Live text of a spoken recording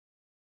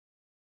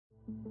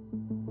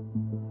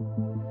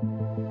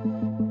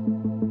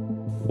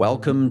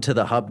Welcome to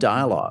the Hub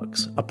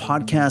Dialogues, a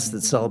podcast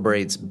that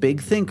celebrates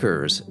big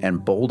thinkers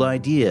and bold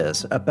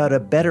ideas about a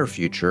better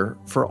future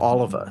for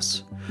all of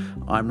us.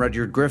 I'm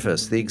Rudyard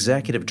Griffiths, the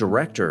Executive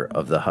Director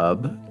of the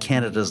Hub,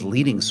 Canada's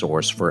leading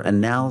source for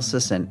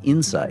analysis and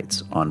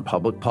insights on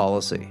public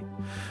policy.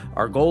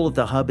 Our goal at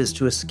the Hub is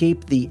to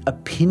escape the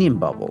opinion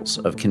bubbles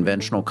of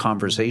conventional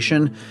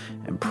conversation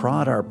and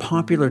prod our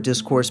popular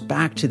discourse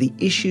back to the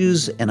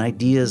issues and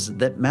ideas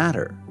that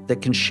matter,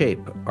 that can shape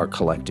our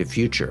collective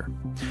future.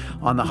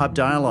 On the Hub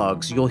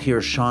Dialogues, you'll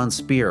hear Sean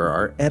Speer,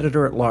 our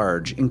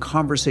editor-at-large, in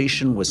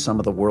conversation with some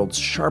of the world's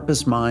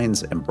sharpest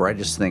minds and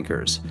brightest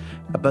thinkers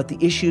about the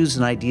issues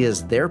and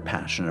ideas they're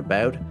passionate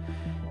about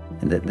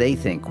and that they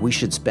think we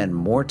should spend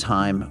more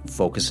time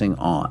focusing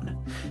on.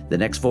 The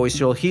next voice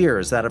you'll hear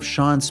is that of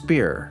Sean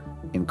Speer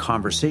in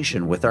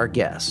conversation with our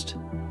guest.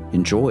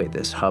 Enjoy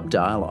this Hub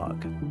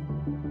Dialogue.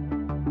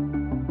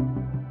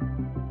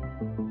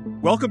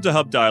 Welcome to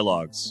Hub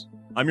Dialogues.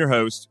 I'm your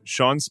host,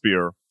 Sean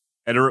Speer,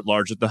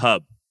 editor-at-large at the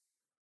Hub.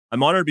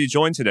 I'm honored to be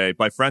joined today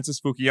by Francis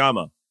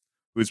Fukuyama,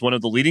 who is one of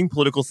the leading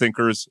political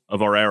thinkers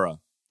of our era.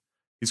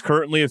 He's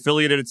currently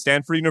affiliated at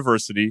Stanford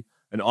University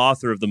and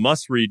author of the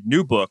must-read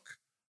new book,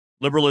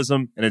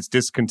 Liberalism and Its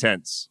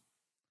Discontents.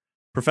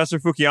 Professor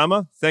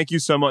Fukuyama, thank you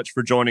so much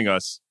for joining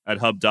us at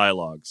Hub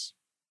Dialogues.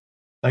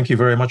 Thank you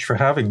very much for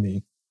having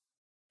me.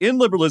 In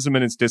Liberalism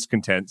and Its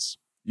Discontents,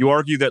 you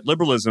argue that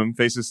liberalism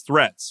faces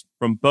threats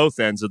from both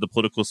ends of the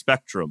political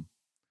spectrum.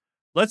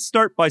 Let's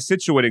start by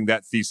situating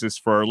that thesis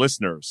for our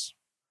listeners.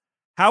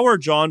 How are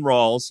John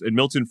Rawls and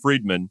Milton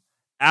Friedman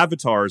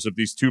avatars of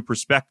these two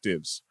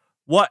perspectives?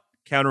 What,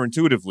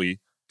 counterintuitively,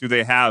 do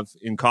they have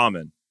in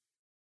common?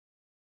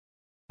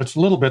 It's a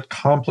little bit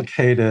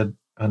complicated,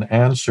 an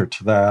answer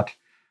to that.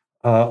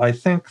 I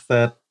think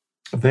that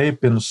they've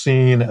been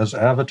seen as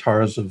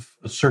avatars of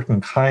a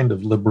certain kind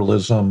of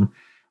liberalism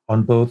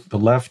on both the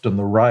left and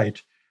the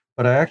right,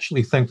 but I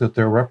actually think that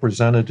they're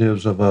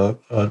representatives of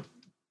a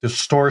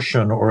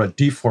distortion or a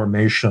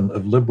deformation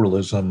of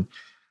liberalism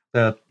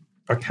that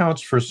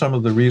accounts for some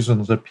of the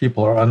reasons that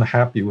people are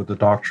unhappy with the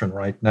doctrine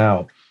right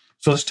now.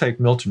 So let's take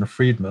Milton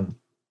Friedman.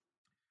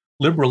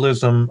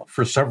 Liberalism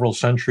for several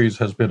centuries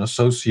has been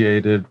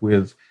associated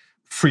with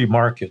free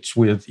markets,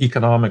 with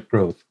economic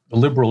growth. The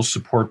liberals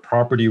support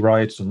property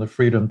rights and the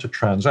freedom to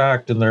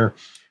transact, and they're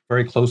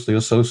very closely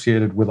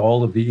associated with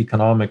all of the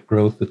economic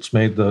growth that's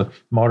made the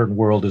modern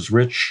world as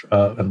rich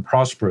and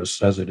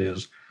prosperous as it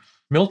is.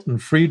 Milton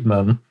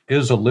Friedman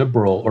is a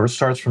liberal, or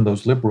starts from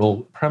those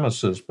liberal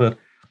premises, but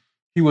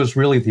he was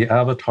really the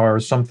avatar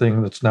of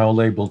something that's now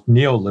labeled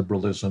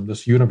neoliberalism,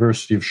 this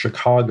University of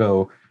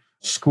Chicago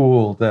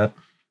school that,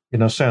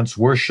 in a sense,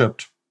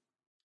 worshipped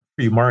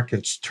free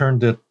markets,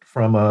 turned it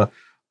from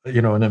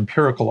an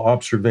empirical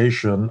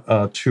observation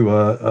to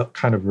a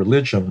kind of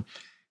religion,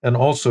 and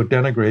also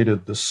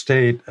denigrated the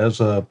state as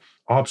an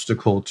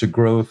obstacle to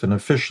growth and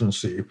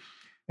efficiency.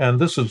 And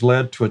this has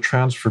led to a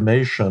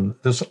transformation.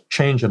 This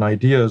change in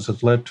ideas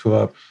has led to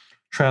a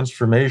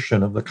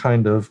transformation of the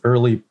kind of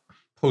early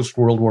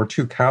post-World War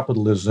II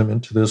capitalism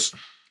into this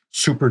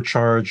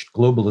supercharged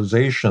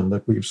globalization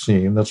that we've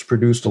seen that's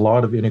produced a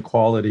lot of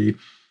inequality.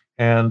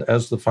 And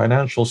as the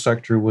financial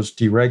sector was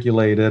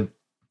deregulated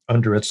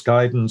under its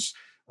guidance,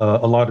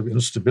 a lot of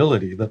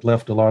instability that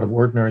left a lot of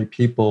ordinary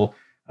people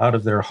out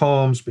of their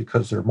homes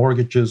because their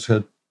mortgages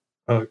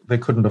they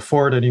couldn't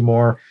afford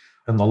anymore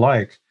and the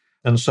like.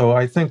 And so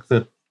I think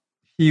that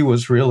he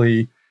was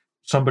really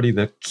somebody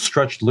that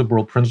stretched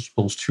liberal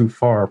principles too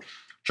far.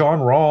 John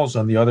Rawls,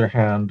 on the other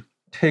hand,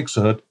 takes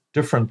a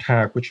different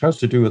tack, which has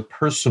to do with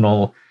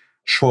personal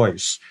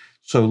choice.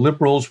 So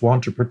liberals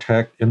want to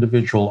protect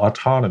individual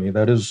autonomy.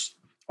 That is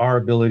our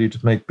ability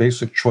to make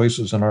basic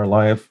choices in our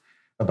life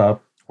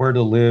about where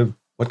to live,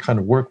 what kind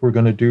of work we're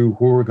going to do,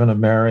 who we're going to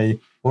marry,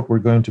 what we're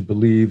going to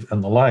believe,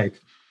 and the like.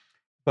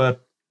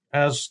 But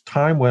as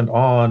time went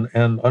on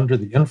and under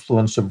the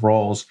influence of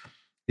Rawls,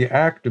 the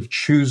act of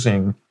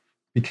choosing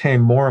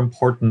became more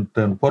important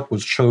than what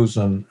was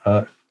chosen,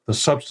 the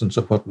substance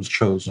of what was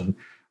chosen.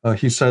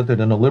 He said that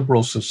in a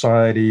liberal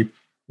society,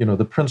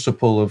 the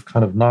principle of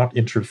kind of not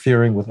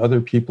interfering with other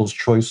people's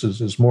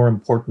choices is more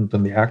important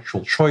than the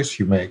actual choice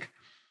you make.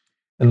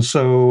 And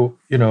so,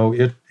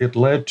 it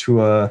led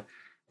to a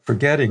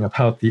forgetting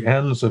about the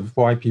ends of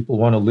why people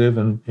want to live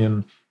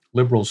in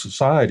liberal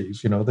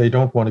societies. They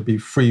don't want to be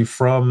free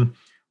from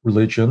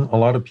religion. A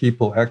lot of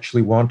people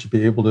actually want to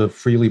be able to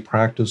freely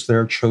practice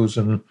their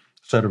chosen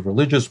set of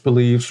religious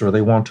beliefs, or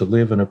they want to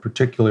live in a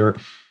particular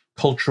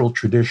cultural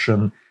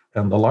tradition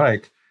and the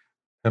like.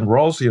 And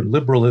Rawlsian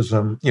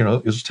liberalism,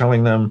 is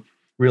telling them,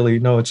 really,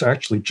 no, it's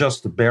actually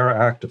just the bare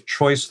act of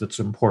choice that's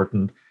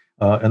important,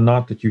 and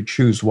not that you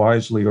choose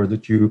wisely or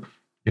that you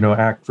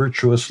act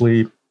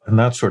virtuously and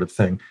that sort of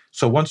thing.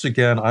 So once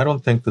again, I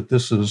don't think that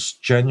this is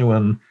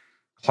genuine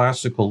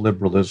classical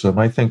liberalism.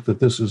 I think that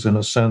this is, in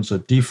a sense, a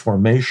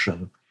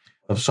deformation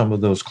of some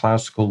of those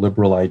classical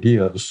liberal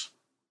ideas.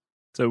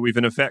 So we've,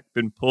 in effect,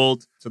 been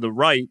pulled to the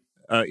right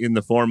in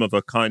the form of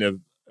a kind of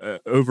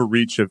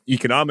overreach of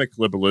economic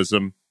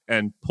liberalism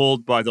and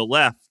pulled by the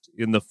left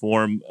in the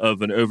form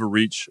of an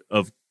overreach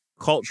of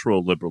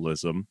cultural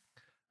liberalism.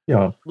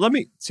 Yeah. Let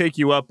me take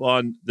you up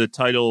on the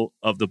title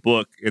of the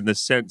book in the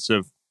sense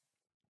of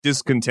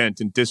discontent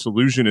and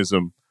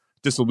disillusionment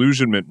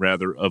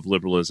of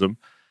liberalism.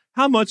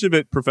 How much of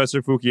it,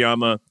 Professor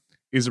Fukuyama,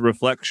 is a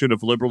reflection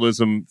of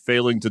liberalism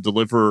failing to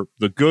deliver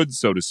the goods,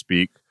 so to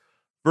speak,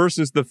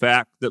 versus the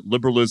fact that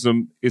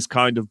liberalism is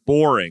kind of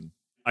boring?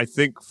 I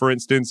think, for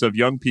instance, of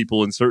young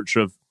people in search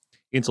of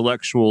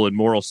intellectual and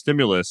moral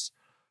stimulus.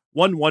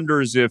 One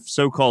wonders if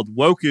so-called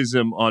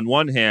wokeism on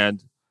one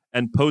hand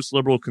and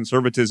post-liberal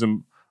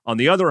conservatism on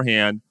the other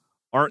hand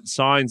aren't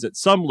signs at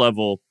some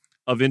level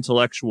of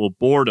intellectual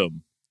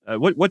boredom.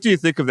 What do you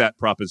think of that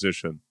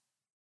proposition?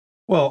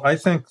 Well, I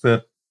think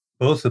that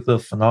both of the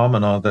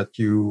phenomena that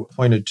you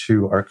pointed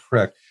to are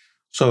correct.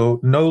 So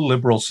no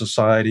liberal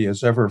society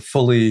has ever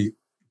fully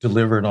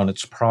delivered on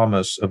its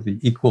promise of the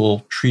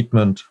equal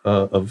treatment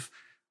of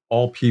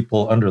all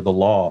people under the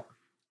law,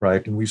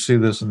 right? And we see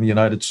this in the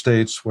United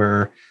States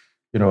where,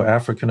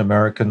 African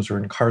Americans are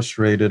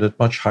incarcerated at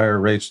much higher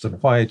rates than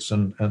whites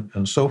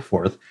and so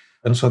forth.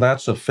 And so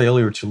that's a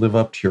failure to live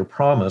up to your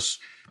promise.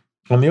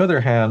 On the other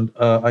hand,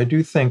 I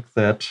do think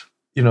that,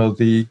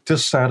 the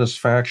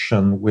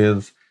dissatisfaction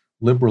with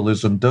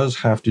liberalism does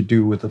have to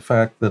do with the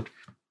fact that,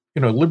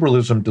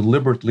 liberalism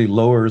deliberately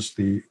lowers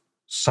the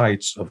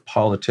sights of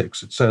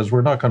politics. It says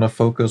we're not going to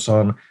focus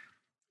on,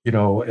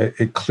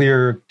 a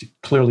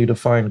clearly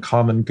defined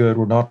common good.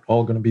 We're not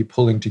all going to be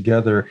pulling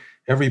together.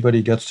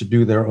 Everybody gets to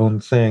do their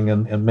own thing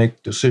and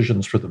make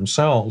decisions for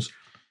themselves.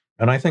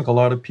 And I think a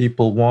lot of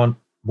people want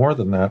more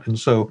than that. And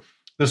so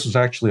this is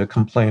actually a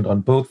complaint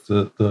on both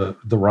the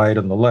right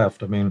and the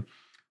left. I mean,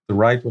 the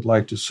right would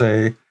like to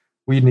say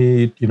we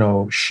need,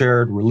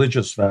 shared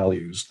religious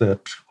values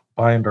that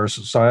bind our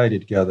society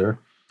together.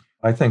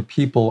 I think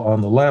people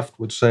on the left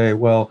would say,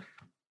 well,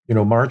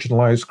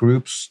 marginalized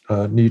groups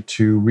need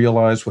to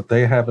realize what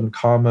they have in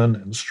common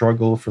and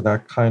struggle for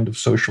that kind of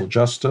social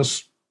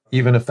justice,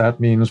 even if that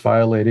means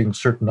violating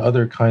certain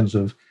other kinds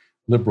of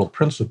liberal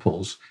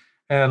principles.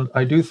 And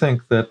I do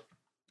think that,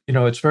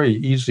 it's very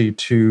easy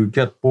to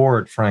get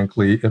bored,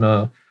 frankly, in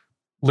a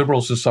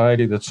liberal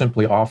society that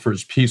simply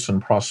offers peace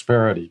and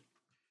prosperity.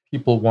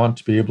 People want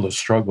to be able to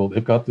struggle.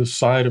 They've got this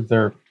side of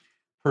their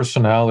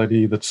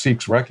personality that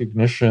seeks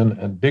recognition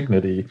and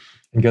dignity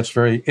and gets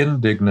very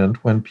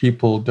indignant when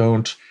people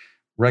don't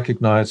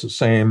recognize the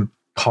same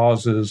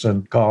causes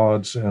and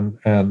gods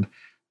and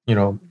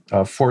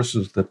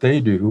forces that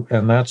they do.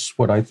 And that's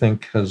what I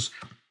think has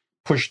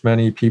pushed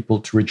many people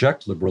to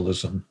reject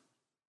liberalism.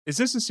 Is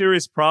this a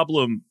serious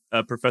problem,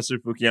 Professor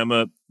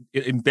Fukuyama,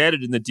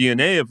 embedded in the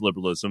DNA of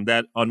liberalism,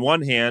 that on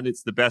one hand,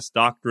 it's the best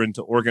doctrine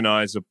to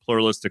organize a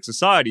pluralistic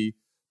society,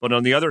 but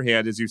on the other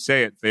hand, as you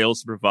say, it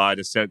fails to provide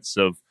a sense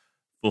of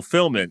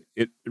fulfillment?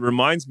 It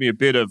reminds me a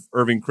bit of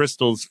Irving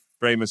Kristol's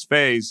famous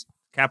phrase,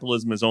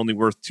 capitalism is only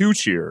worth 2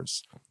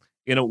 cheers.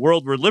 In a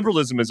world where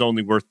liberalism is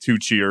only worth 2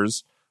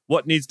 cheers,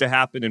 what needs to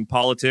happen in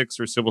politics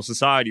or civil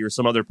society or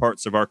some other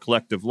parts of our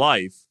collective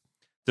life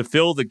to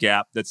fill the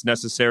gap that's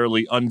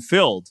necessarily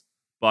unfilled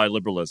by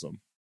liberalism?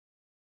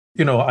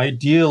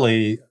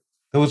 Ideally,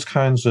 those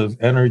kinds of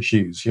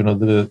energies,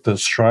 the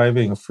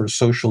striving for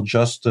social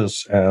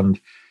justice and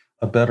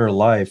a better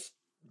life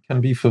can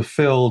be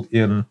fulfilled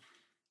in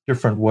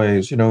different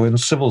ways, in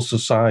civil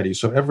society.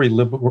 So every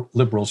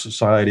liberal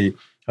society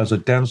has a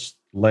dense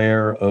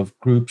layer of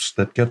groups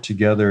that get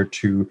together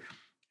to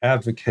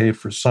advocate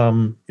for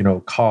some,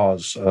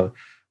 cause,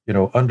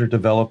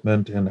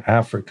 underdevelopment in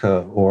Africa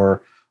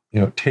or,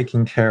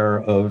 taking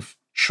care of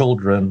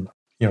children,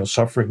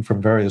 suffering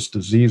from various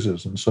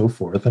diseases and so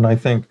forth. And I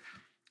think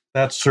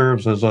that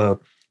serves as a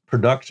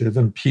productive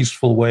and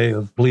peaceful way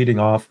of bleeding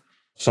off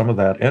some of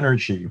that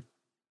energy.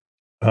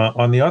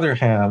 On the other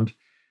hand,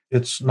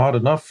 it's not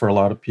enough for a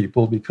lot of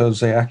people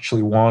because they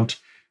actually want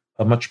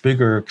a much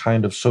bigger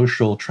kind of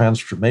social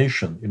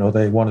transformation.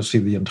 They want to see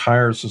the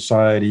entire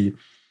society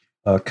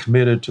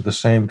committed to the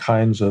same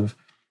kinds of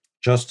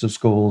justice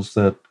goals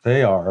that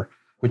they are,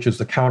 which is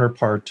the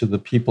counterpart to the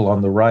people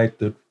on the right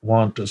that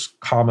want this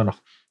common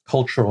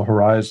cultural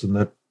horizon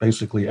that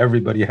basically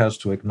everybody has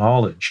to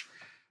acknowledge.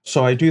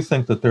 So I do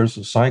think that there's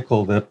a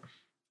cycle that,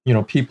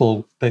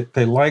 people,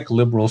 they like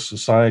liberal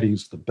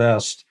societies the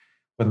best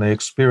when they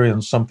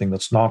experience something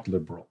that's not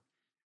liberal,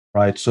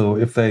 right? So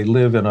if they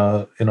live in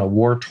a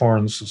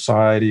war-torn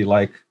society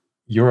like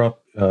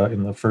Europe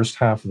in the first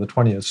half of the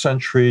 20th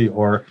century,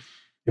 or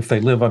if they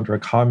live under a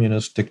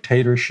communist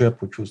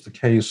dictatorship, which was the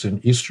case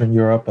in Eastern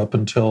Europe up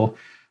until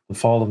the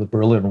fall of the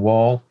Berlin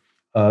Wall,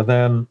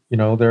 then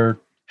they're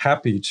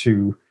happy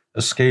to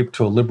escape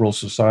to a liberal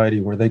society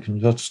where they can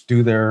just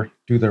do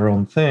their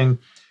own thing.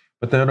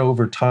 But then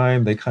over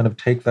time, they kind of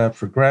take that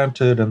for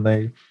granted and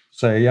they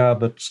say, yeah,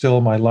 but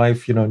still my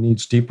life,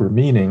 needs deeper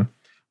meaning.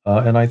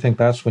 And I think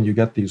that's when you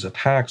get these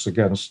attacks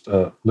against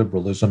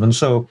liberalism. And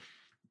so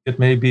it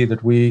may be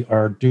that we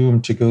are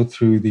doomed to go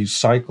through these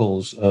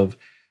cycles of,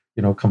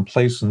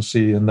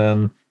 complacency and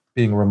then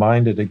being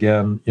reminded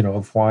again,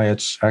 of why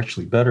it's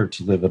actually better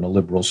to live in a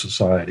liberal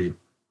society.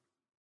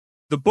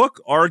 The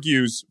book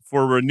argues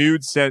for a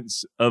renewed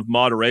sense of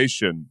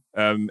moderation,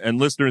 and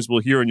listeners will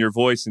hear in your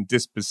voice and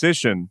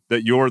disposition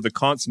that you're the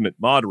consummate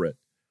moderate.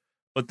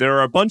 But there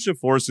are a bunch of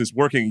forces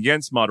working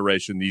against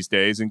moderation these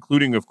days,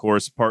 including, of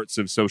course, parts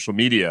of social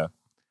media.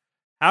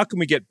 How can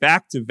we get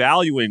back to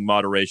valuing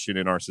moderation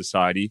in our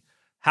society?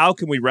 How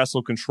can we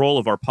wrestle control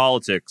of our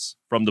politics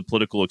from the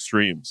political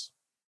extremes?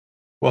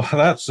 Well,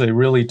 that's a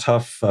really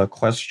tough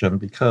question,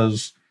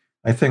 because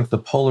I think the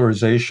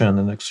polarization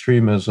and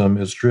extremism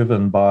is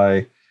driven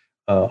by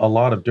a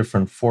lot of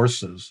different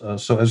forces.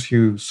 So as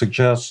you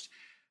suggest,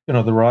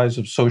 the rise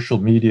of social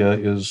media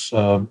is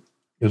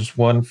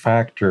one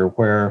factor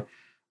where,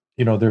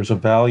 there's a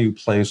value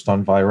placed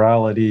on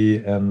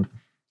virality and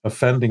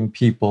offending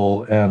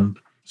people and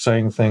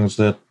saying things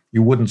that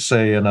you wouldn't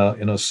say in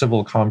a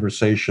civil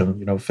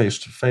conversation, face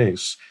to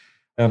face.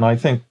 And I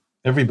think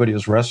everybody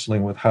is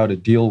wrestling with how to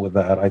deal with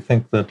that. I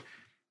think that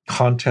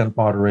content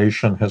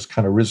moderation has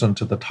kind of risen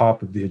to the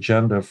top of the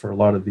agenda for a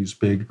lot of these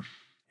big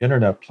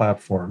internet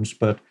platforms,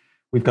 but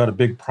we've got a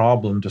big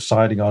problem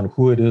deciding on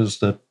who it is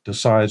that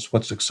decides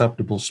what's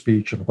acceptable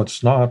speech and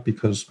what's not,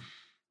 because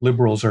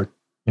liberals are,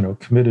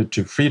 committed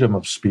to freedom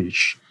of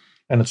speech.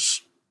 And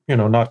it's,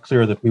 not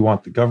clear that we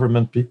want the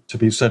government to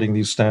be setting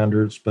these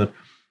standards, but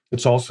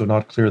it's also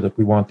not clear that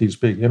we want these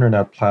big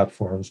internet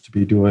platforms to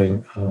be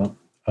doing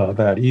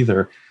that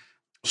either.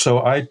 So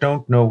I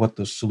don't know what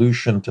the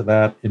solution to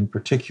that in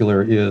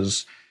particular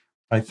is.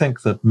 I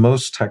think that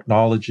most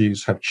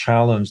technologies have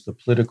challenged the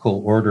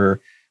political order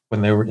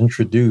when they were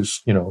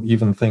introduced.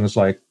 Even things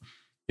like,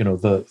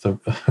 the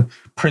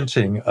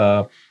printing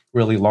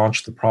really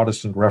launched the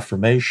Protestant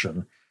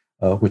Reformation,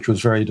 which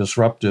was very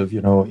disruptive,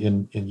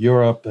 in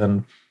Europe,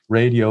 and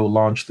radio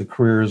launched the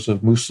careers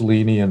of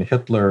Mussolini and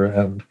Hitler,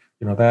 and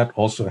that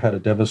also had a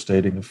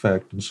devastating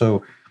effect. And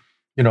so,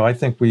 I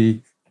think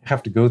we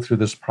have to go through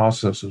this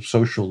process of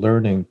social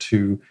learning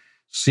to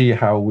see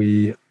how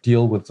we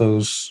deal with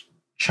those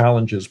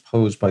challenges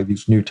posed by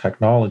these new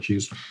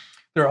technologies.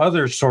 There are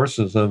other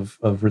sources of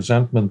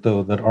resentment,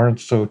 though, that aren't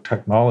so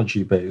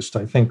technology-based.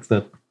 I think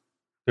that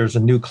there's a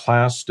new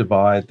class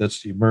divide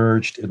that's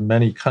emerged in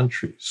many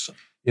countries,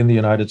 in the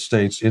United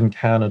States, in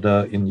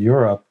Canada, in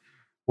Europe,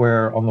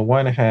 where on the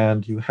one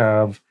hand, you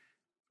have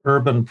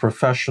urban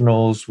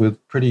professionals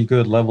with pretty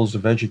good levels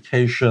of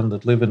education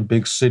that live in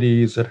big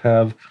cities, that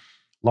have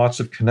lots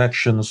of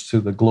connections to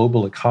the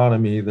global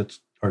economy, that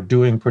are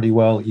doing pretty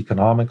well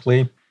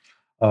economically,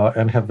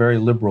 and have very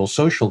liberal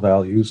social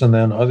values, and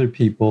then other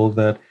people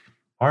that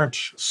aren't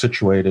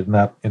situated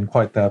in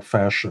quite that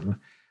fashion.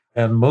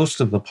 And most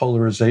of the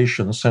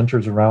polarization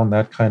centers around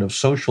that kind of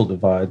social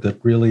divide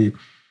that really,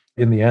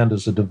 in the end,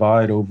 is a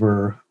divide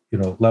over,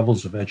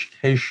 levels of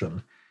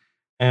education.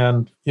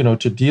 And,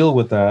 to deal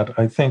with that,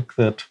 I think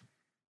that,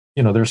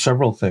 there are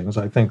several things.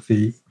 I think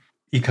the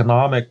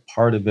economic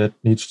part of it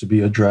needs to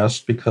be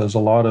addressed, because a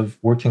lot of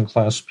working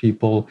class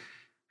people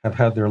have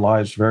had their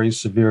lives very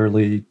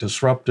severely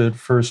disrupted,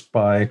 first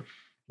by,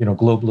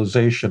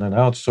 globalization and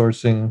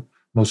outsourcing,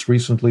 most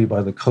recently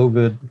by the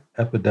COVID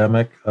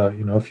epidemic.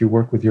 If you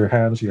work with your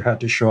hands, you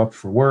had to show up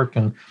for work.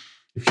 And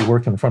if you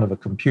work in front of a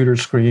computer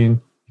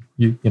screen,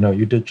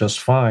 you did just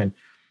fine.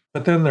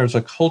 But then there's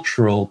a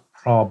cultural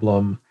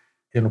problem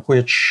in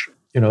which,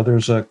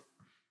 there's a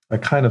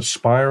kind of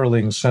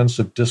spiraling sense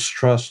of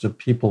distrust of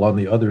people on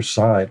the other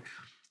side.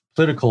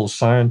 Political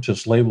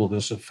scientists label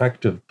this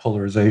affective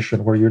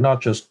polarization, where you're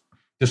not just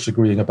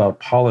disagreeing about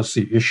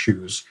policy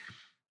issues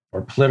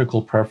or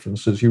political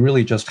preferences. You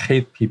really just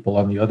hate people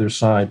on the other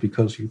side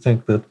because you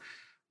think that,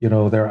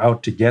 they're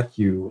out to get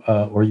you,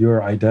 or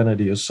your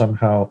identity is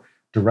somehow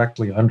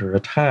directly under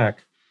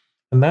attack.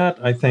 And that,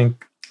 I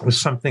think, is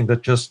something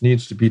that just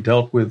needs to be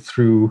dealt with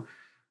through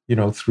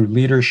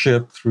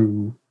leadership,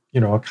 through,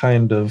 a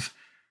kind of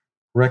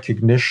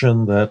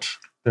recognition that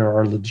there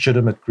are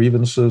legitimate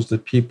grievances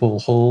that people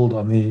hold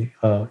on the,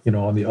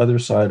 on the other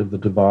side of the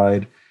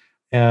divide.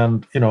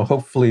 And,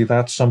 hopefully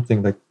that's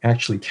something that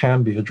actually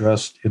can be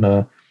addressed in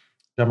a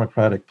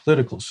democratic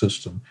political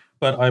system.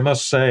 But I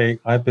must say,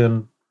 I've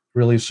been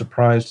really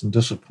surprised and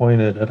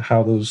disappointed at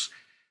how those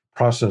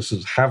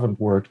processes haven't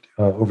worked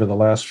over the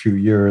last few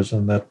years,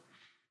 and that,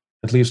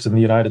 at least in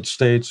the United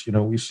States,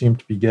 we seem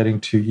to be getting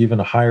to even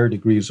higher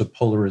degrees of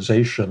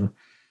polarization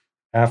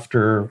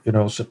after,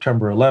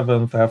 September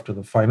 11th, after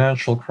the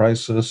financial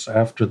crisis,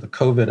 after the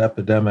COVID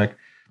epidemic.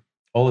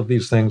 All of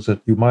these things that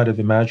you might have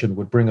imagined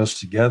would bring us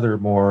together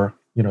more,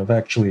 have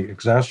actually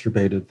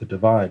exacerbated the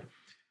divide.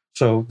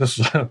 So this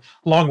is a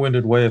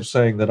long-winded way of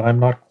saying that I'm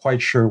not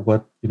quite sure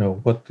what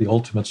the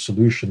ultimate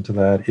solution to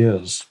that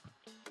is.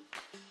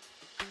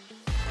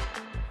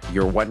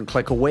 You're one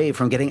click away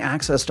from getting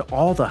access to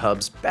all the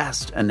Hub's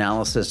best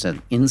analysis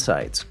and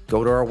insights.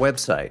 Go to our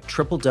website,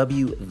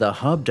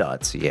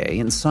 www.thehub.ca,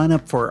 and sign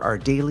up for our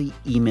daily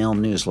email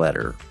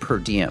newsletter, Per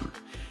Diem.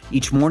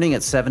 Each morning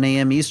at 7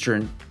 a.m.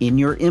 Eastern, in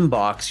your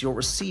inbox, you'll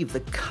receive the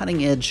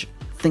cutting-edge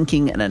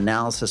thinking and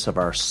analysis of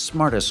our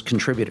smartest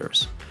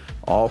contributors.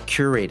 all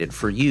curated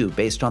for you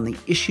based on the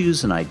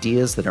issues and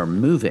ideas that are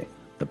moving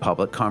the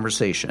public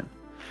conversation.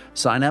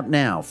 Sign up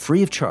now,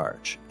 free of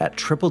charge, at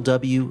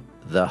www.thehub.ca.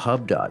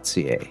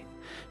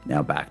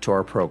 Now back to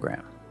our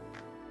program.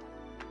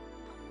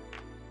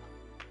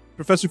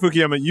 Professor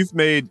Fukuyama, you've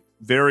made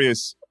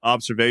various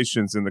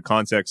observations in the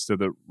context of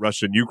the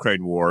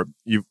Russian-Ukraine war.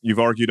 You've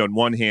argued on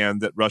one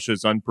hand that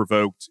Russia's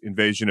unprovoked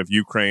invasion of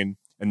Ukraine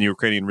and the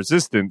Ukrainian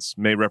resistance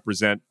may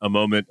represent a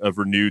moment of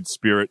renewed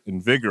spirit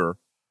and vigor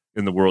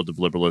in the world of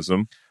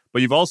liberalism.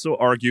 But you've also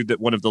argued that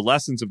one of the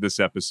lessons of this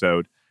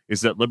episode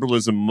is that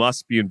liberalism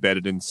must be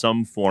embedded in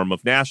some form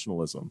of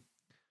nationalism.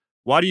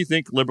 Why do you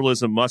think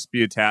liberalism must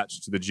be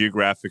attached to the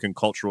geographic and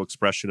cultural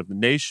expression of the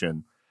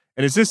nation?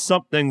 And is this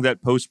something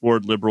that post-war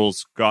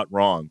liberals got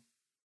wrong?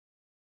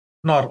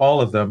 Not all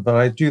of them, but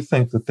I do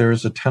think that there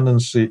is a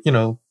tendency,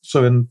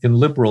 so in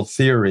liberal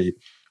theory,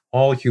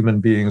 all human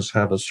beings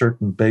have a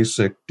certain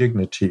basic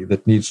dignity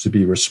that needs to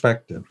be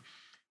respected.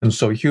 And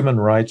so human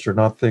rights are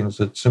not things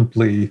that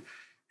simply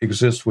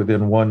exist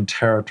within one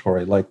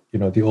territory, like,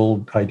 the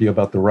old idea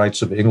about the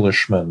rights of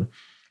Englishmen.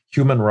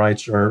 Human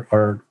rights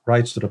are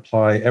rights that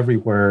apply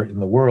everywhere in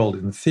the world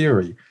in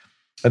theory.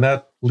 And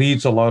that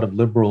leads a lot of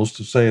liberals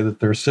to say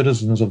that they're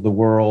citizens of the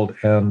world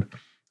and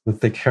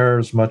that they care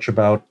as much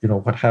about,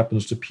 what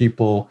happens to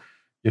people,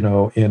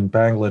 in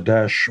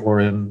Bangladesh or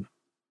in,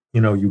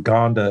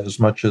 Uganda as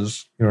much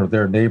as,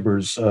 their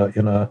neighbors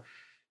in a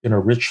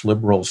rich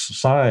liberal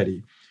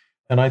society.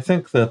 And I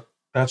think that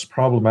that's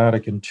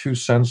problematic in two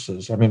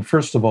senses. I mean,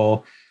 first of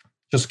all,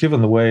 just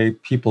given the way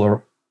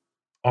people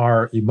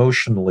are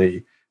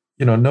emotionally,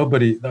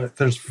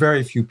 there's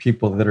very few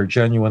people that are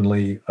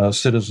genuinely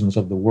citizens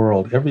of the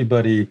world.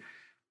 Everybody,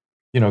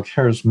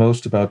 cares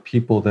most about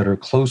people that are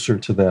closer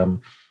to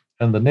them.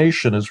 And the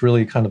nation is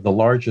really kind of the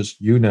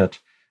largest unit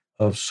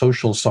of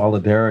social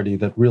solidarity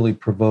that really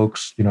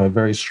provokes, a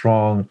very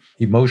strong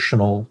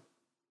emotional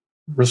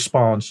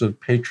response of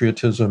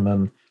patriotism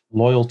and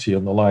loyalty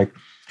and the like.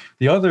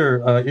 The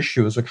other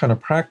issue is a kind of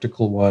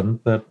practical one,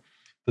 that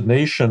the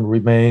nation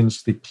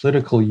remains the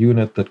political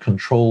unit that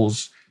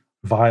controls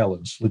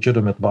violence,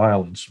 legitimate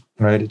violence,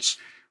 right? It's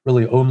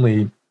really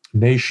only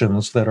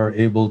nations that are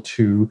able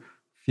to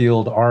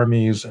field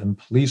armies and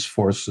police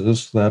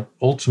forces that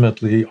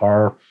ultimately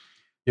are,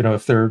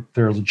 if they're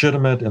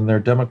legitimate and they're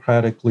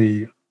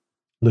democratically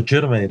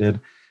legitimated,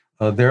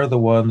 they're the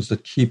ones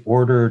that keep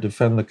order,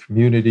 defend the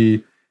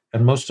community,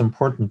 and most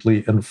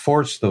importantly,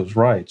 enforce those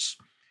rights.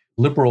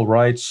 Liberal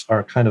rights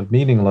are kind of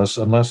meaningless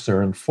unless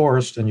they're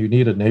enforced, and you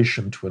need a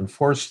nation to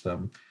enforce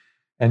them.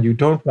 And you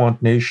don't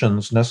want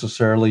nations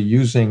necessarily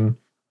using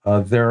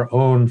their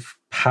own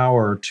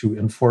power to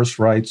enforce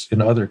rights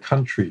in other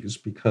countries,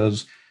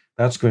 because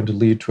that's going to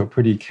lead to a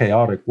pretty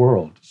chaotic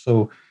world.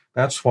 So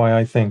that's why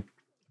I think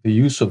the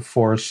use of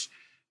force,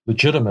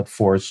 legitimate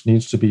force,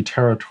 needs to be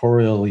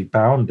territorially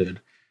bounded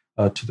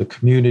to the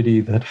community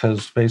that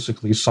has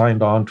basically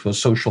signed on to a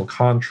social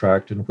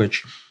contract in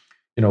which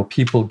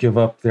people give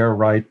up their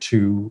right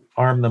to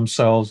arm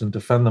themselves and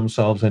defend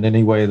themselves in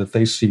any way that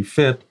they see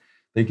fit.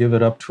 They give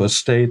it up to a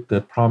state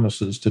that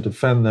promises to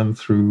defend them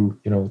through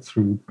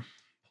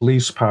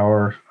police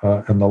power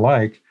and the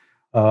like.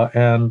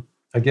 And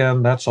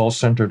again, that's all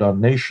centered on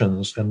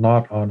nations and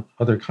not on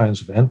other kinds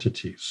of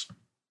entities.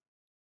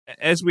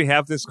 As we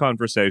have this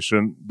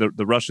conversation,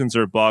 the Russians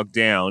are bogged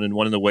down, and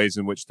one of the ways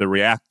in which they're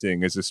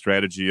reacting is a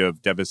strategy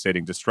of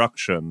devastating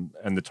destruction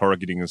and the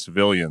targeting of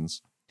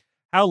civilians.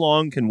 How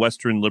long can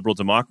Western liberal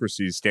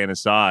democracies stand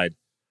aside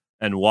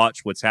and watch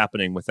what's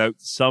happening without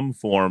some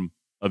form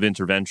of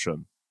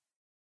intervention?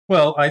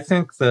 Well, I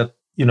think that,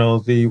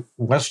 the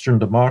Western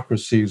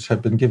democracies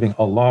have been giving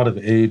a lot of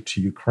aid to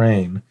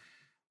Ukraine.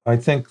 I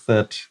think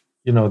that,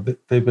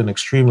 they've been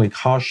extremely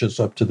cautious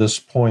up to this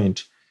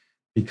point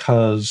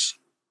because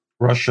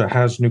Russia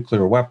has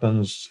nuclear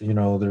weapons.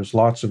 There's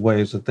lots of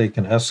ways that they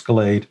can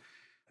escalate,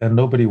 and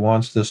nobody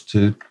wants this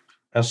to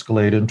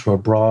escalate into a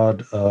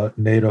broad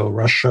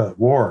NATO-Russia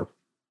war.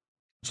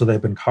 So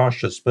they've been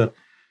cautious. But,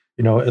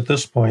 at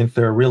this point,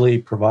 they're really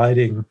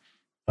providing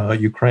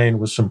Ukraine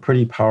with some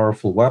pretty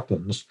powerful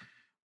weapons.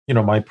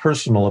 My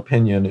personal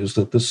opinion is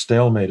that this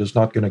stalemate is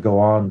not going to go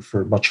on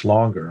for much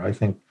longer. I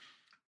think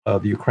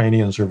the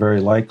Ukrainians are very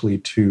likely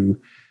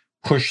to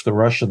push the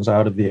Russians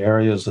out of the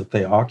areas that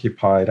they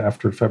occupied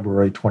after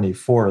February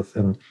 24th,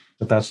 and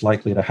that's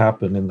likely to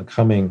happen in the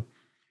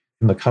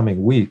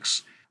coming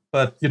weeks.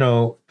 But,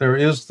 there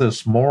is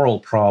this moral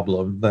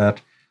problem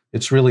that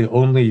it's really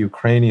only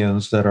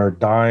Ukrainians that are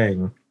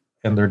dying,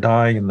 and they're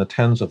dying in the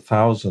tens of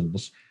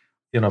thousands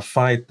in a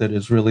fight that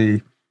is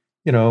really,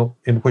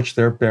 in which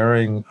they're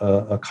bearing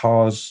a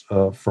cause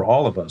for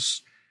all of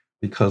us,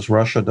 because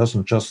Russia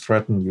doesn't just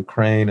threaten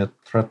Ukraine, it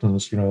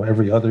threatens,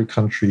 every other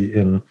country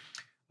in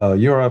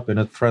Europe, and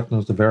it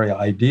threatens the very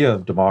idea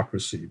of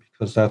democracy,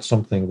 because that's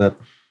something that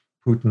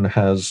Putin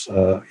has,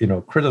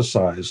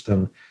 criticized.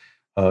 And,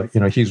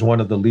 he's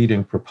one of the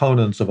leading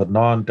proponents of a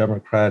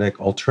non-democratic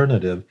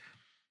alternative.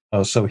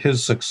 So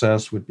his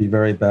success would be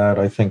very bad,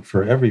 I think,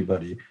 for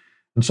everybody.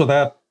 And so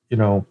that,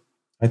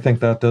 I think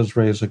that does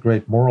raise a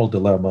great moral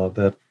dilemma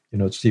that,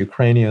 it's the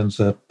Ukrainians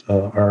that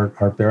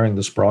are bearing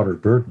this broader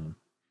burden.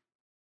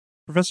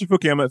 Professor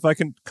Fukuyama, if I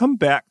can come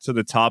back to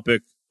the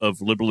topic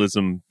of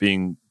liberalism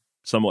being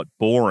somewhat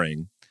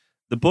boring,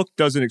 the book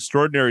does an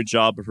extraordinary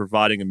job of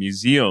providing a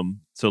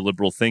museum to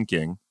liberal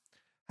thinking.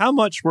 How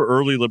much were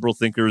early liberal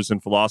thinkers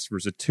and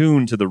philosophers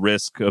attuned to the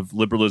risk of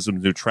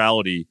liberalism's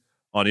neutrality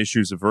on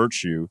issues of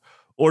virtue?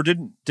 Or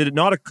did it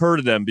not occur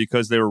to them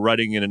because they were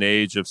writing in an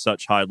age of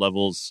such high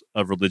levels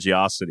of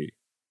religiosity?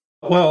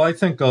 Well, I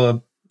think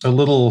a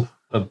little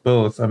of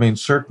both. I mean,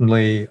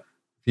 certainly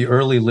the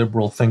early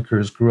liberal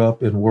thinkers grew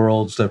up in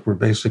worlds that were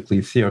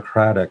basically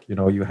theocratic.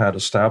 You had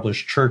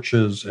established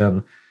churches,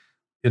 and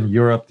in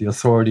Europe, the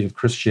authority of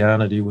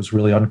Christianity was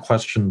really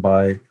unquestioned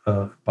by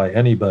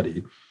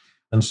anybody.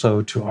 And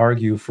so to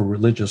argue for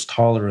religious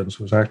tolerance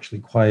was actually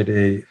quite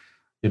a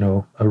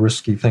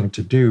risky thing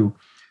to do.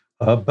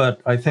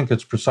 But I think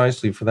it's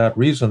precisely for that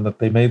reason that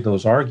they made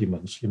those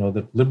arguments,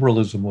 that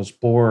liberalism was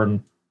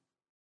born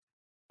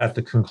at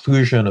the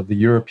conclusion of the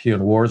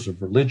European wars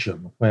of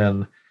religion,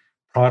 when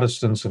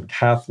Protestants and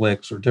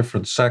Catholics, or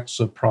different sects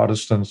of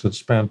Protestants, had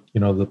spent,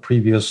 the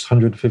previous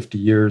 150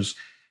 years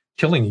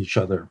killing each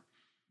other.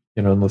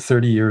 In the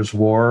 30 Years'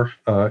 War,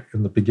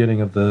 in the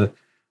beginning of the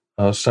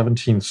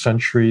 17th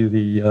century,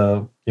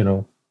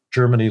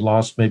 Germany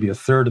lost maybe a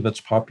third of its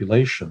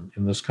population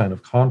in this kind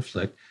of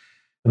conflict.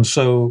 And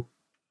so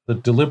the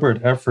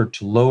deliberate effort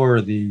to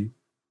lower the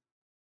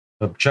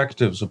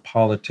objectives of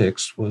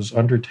politics was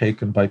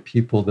undertaken by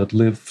people that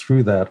lived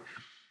through that.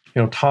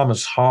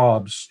 Thomas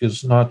Hobbes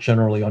is not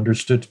generally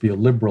understood to be a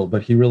liberal,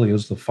 but he really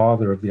is the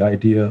father of the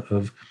idea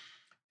of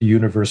the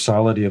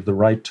universality of the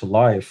right to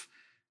life.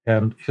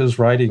 And his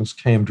writings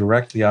came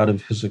directly out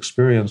of his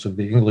experience of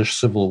the English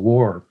Civil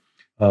War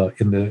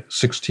in the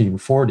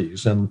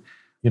 1640s. And,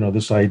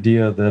 this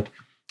idea that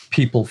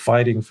people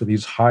fighting for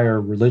these higher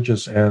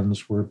religious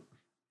ends were,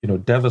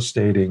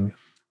 devastating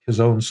his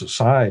own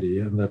society,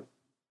 and that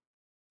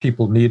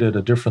people needed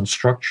a different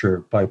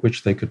structure by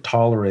which they could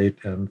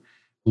tolerate and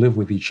live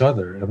with each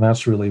other. And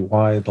that's really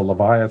why the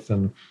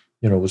Leviathan,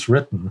 was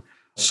written.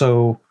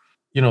 So,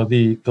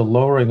 the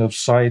lowering of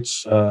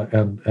sights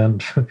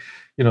and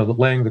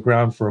laying the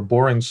ground for a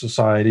boring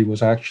society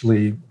was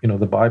actually,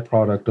 the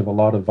byproduct of a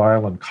lot of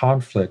violent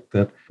conflict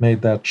that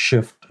made that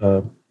shift,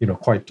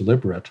 quite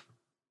deliberate.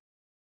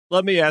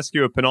 Let me ask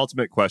you a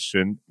penultimate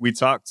question. We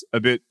talked a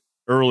bit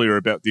earlier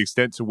about the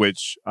extent to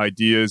which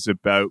ideas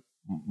about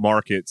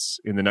markets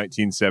in the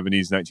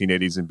 1970s,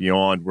 1980s, and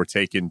beyond were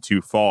taken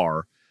too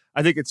far.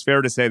 I think it's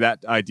fair to say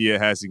that idea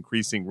has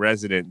increasing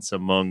resonance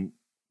among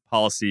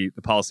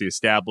the policy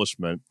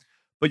establishment.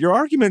 But your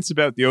arguments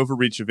about the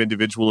overreach of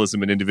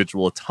individualism and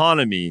individual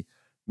autonomy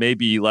may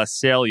be less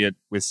salient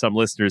with some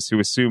listeners who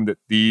assume that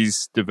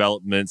these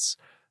developments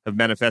have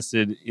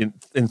manifested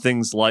in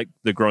things like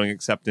the growing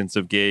acceptance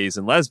of gays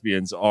and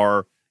lesbians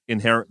are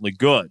inherently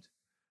good.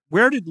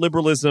 Where did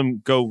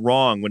liberalism go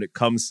wrong when it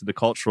comes to the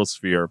cultural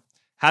sphere?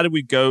 How did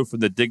we go from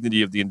the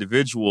dignity of the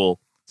individual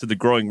to the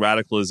growing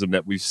radicalism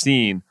that we've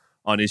seen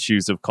on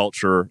issues of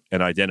culture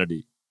and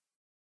identity?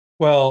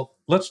 Well,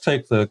 let's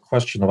take the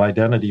question of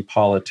identity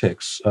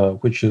politics,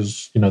 which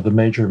is, the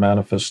major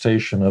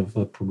manifestation of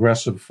the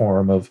progressive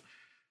form of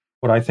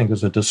what I think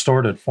is a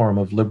distorted form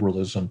of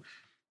liberalism.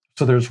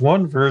 So there's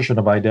one version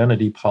of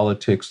identity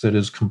politics that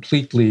is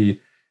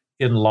completely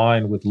in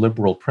line with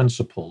liberal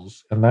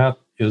principles, and that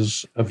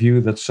is a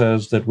view that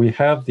says that we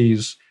have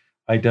these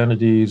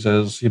identities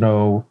as,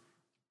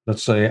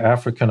 let's say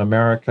African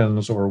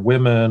Americans or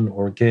women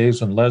or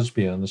gays and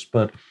lesbians,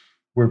 but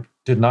we're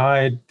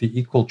denied the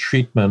equal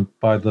treatment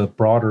by the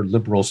broader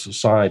liberal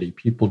society.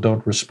 People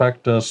don't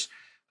respect us.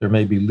 There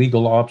may be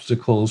legal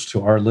obstacles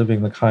to our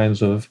living the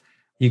kinds of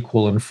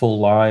equal and full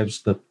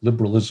lives that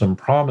liberalism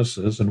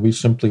promises, and we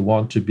simply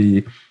want to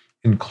be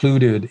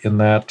included in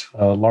that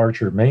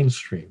larger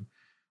mainstream.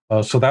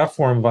 So that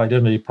form of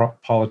identity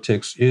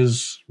politics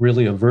is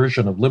really a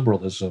version of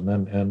liberalism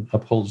and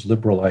upholds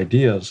liberal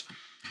ideas.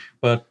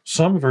 But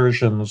some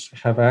versions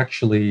have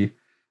actually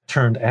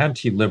turned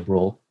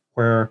anti-liberal,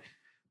 where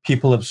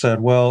people have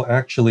said, well,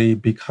 actually,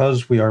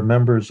 because we are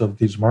members of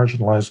these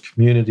marginalized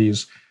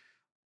communities,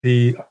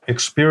 the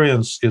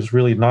experience is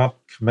really not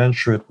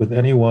commensurate with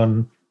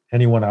anyone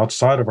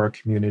outside of our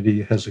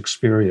community has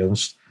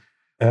experienced.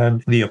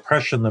 And the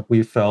oppression that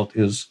we felt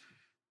is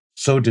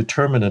so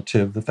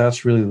determinative that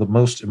that's really the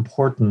most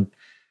important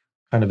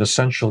kind of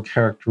essential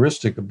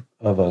characteristic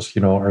of us,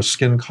 our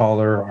skin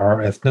color, our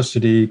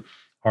ethnicity,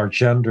 our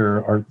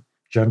gender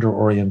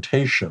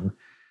orientation.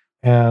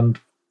 And,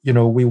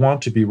 we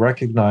want to be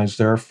recognized,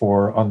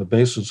 therefore, on the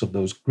basis of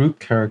those group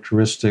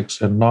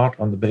characteristics and not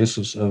on the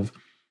basis of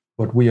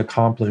what we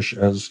accomplish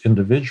as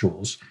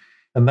individuals.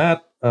 And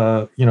that,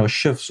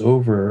 shifts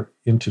over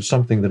into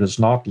something that is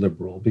not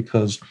liberal,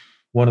 because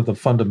one of the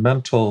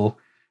fundamental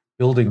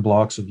building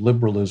blocks of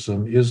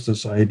liberalism is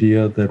this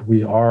idea that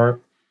we are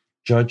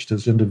judged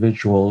as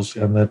individuals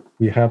and that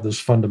we have this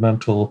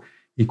fundamental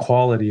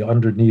equality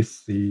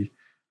underneath the,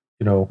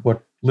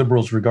 what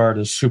liberals regard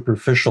as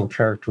superficial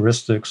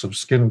characteristics of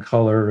skin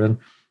color and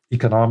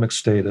economic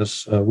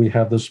status. We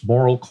have this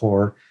moral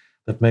core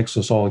that makes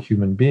us all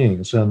human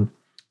beings. And,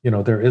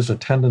 there is a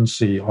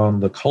tendency on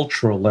the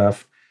cultural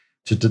left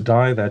to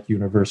deny that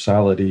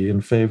universality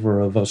in favor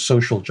of a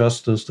social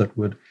justice that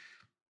would,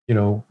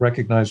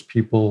 recognize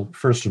people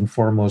first and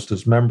foremost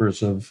as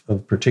members of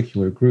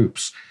particular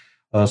groups.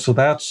 So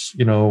that's,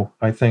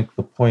 I think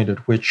the point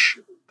at which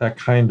that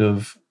kind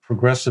of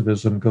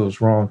progressivism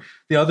goes wrong.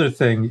 The other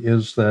thing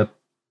is that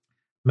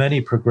many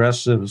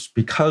progressives,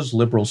 because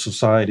liberal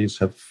societies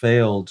have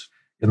failed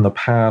in the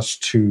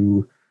past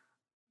to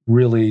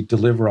really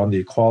deliver on the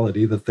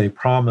equality that they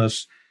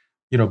promise,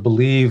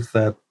 believe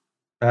that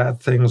bad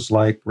things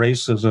like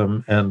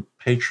racism and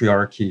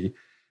patriarchy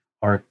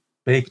are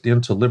baked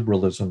into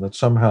liberalism, that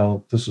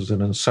somehow this is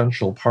an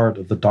essential part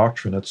of the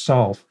doctrine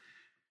itself,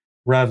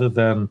 rather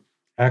than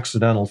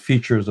accidental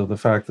features of the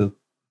fact that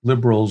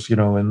liberals,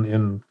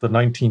 in the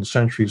 19th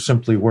century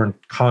simply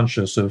weren't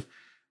conscious of,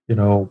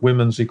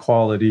 women's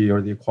equality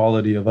or the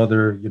equality of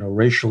other,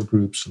 racial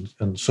groups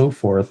and so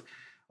forth,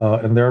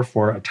 and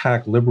therefore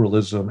attack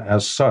liberalism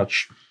as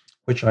such,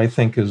 which I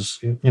think is,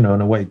 in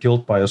a way,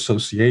 guilt by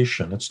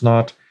association. It's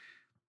not,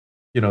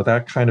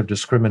 that kind of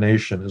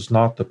discrimination is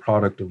not the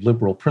product of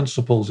liberal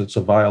principles. It's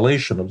a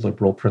violation of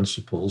liberal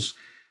principles.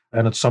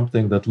 And it's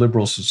something that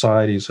liberal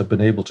societies have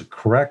been able to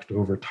correct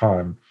over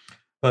time.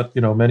 But,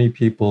 many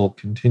people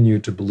continue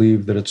to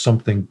believe that it's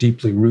something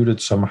deeply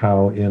rooted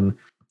somehow in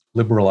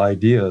liberal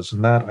ideas.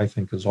 And that, I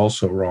think, is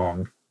also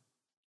wrong.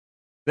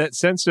 That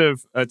sense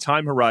of a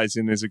time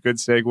horizon is a good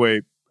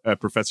segue,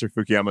 Professor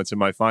Fukuyama, to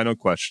my final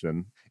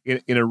question.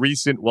 In a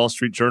recent Wall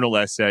Street Journal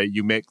essay,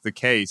 you make the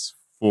case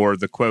for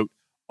the, quote,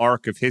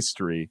 arc of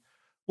history.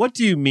 What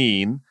do you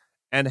mean?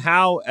 And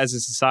how, as a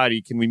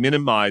society, can we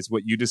minimize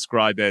what you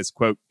describe as,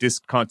 quote,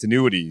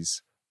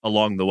 discontinuities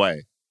along the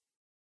way?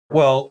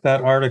 Well,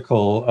 that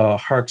article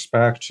harks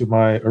back to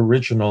my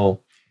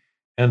original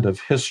End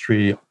of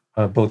History,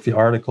 both the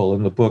article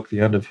and the book,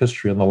 The End of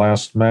History and the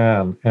Last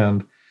Man.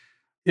 And,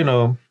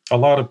 a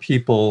lot of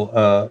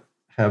people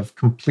have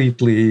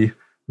completely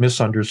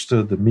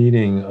misunderstood the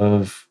meaning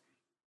of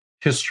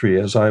history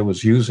as I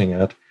was using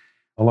it.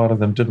 A lot of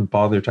them didn't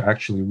bother to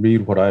actually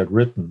read what I had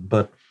written.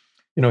 But,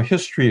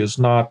 history is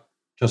not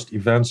just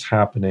events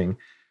happening.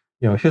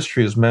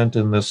 History is meant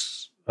in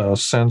this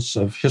sense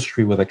of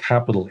history with a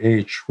capital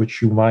H,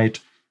 which you might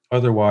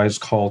otherwise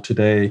call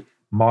today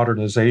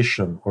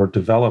modernization or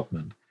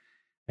development.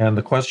 And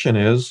the question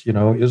is,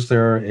 is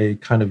there a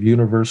kind of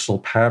universal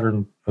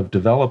pattern of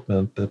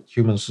development that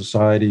human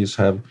societies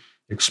have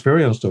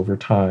experienced over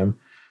time?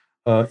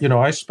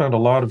 I spent a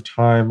lot of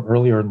time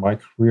earlier in my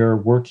career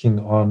working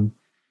on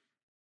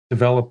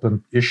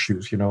development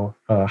issues.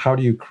 How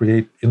do you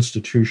create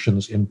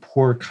institutions in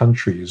poor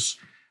countries?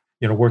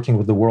 Working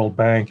with the World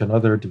Bank and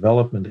other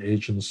development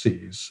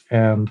agencies.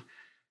 And,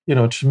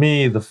 to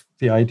me,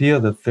 the idea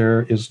that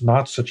there is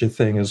not such a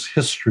thing as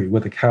history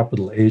with a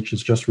capital H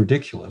is just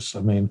ridiculous. I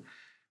mean,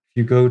 if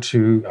you go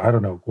to,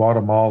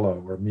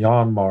 Guatemala or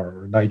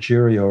Myanmar or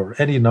Nigeria or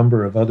any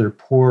number of other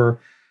poor,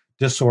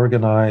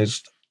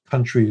 disorganized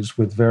countries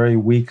with very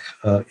weak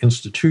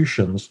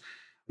institutions,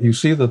 you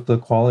see that the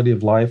quality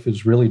of life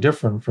is really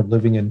different from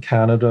living in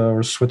Canada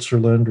or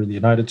Switzerland or the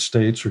United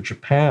States or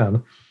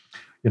Japan.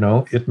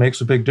 It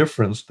makes a big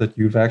difference that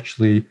you've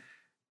actually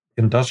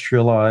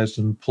industrialized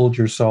and pulled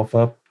yourself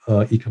up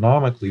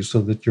economically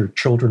so that your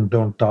children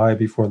don't die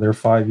before they're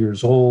 5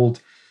 years old,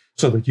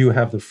 so that you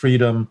have the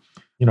freedom,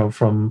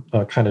 from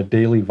kind of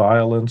daily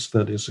violence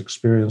that is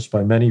experienced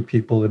by many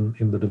people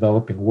in the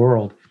developing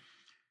world.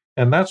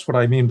 And that's what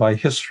I mean by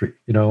history.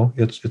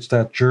 It's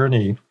that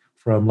journey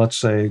from, let's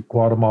say,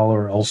 Guatemala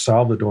or El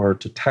Salvador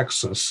to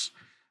Texas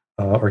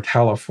or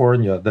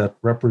California that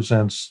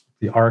represents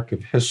the arc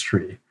of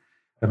history.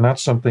 And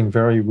that's something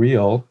very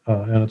real,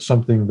 and it's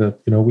something that,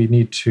 we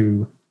need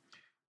to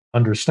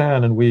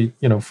understand. And we,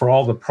 for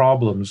all the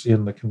problems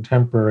in the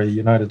contemporary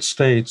United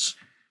States,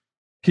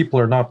 people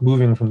are not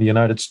moving from the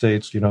United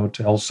States,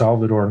 to El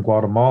Salvador and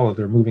Guatemala.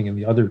 They're moving in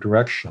the other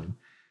direction.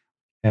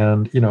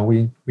 And,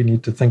 we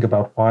need to think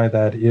about why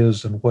that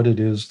is and what it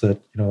is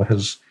that,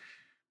 has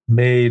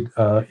made,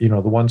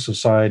 the one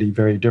society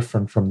very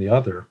different from the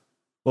other.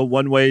 Well,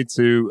 one way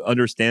to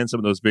understand some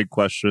of those big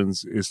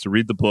questions is to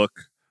read the book,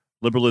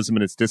 Liberalism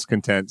and Its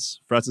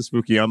Discontents. Francis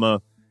Fukuyama,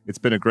 it's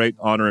been a great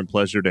honor and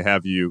pleasure to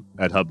have you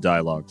at Hub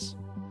Dialogues.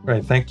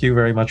 Right. Thank you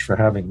very much for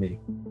having me.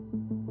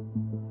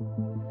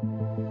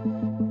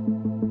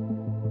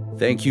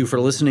 Thank you for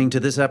listening to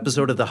this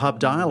episode of the Hub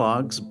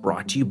Dialogues,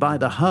 brought to you by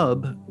The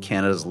Hub,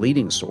 Canada's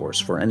leading source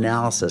for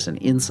analysis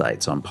and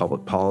insights on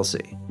public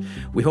policy.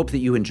 We hope that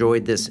you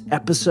enjoyed this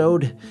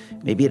episode.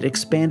 Maybe it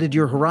expanded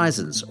your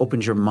horizons,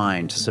 opened your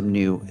mind to some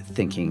new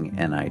thinking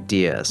and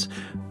ideas.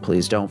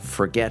 Please don't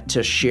forget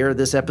to share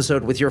this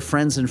episode with your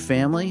friends and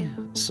family,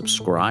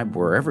 subscribe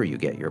wherever you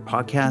get your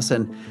podcasts,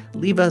 and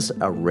leave us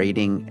a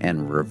rating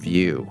and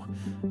review.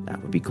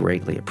 That would be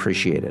greatly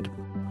appreciated.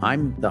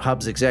 I'm the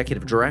Hub's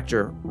Executive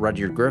Director,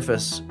 Rudyard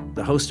Griffiths.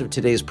 The host of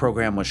today's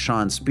program was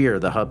Sean Speer,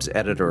 the Hub's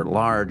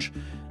editor-at-large.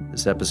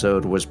 This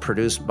episode was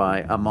produced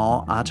by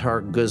Amal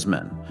Attar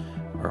Guzman.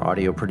 Our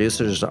audio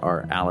producers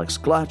are Alex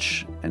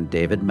Glutch and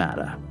David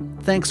Matta.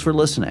 Thanks for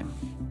listening.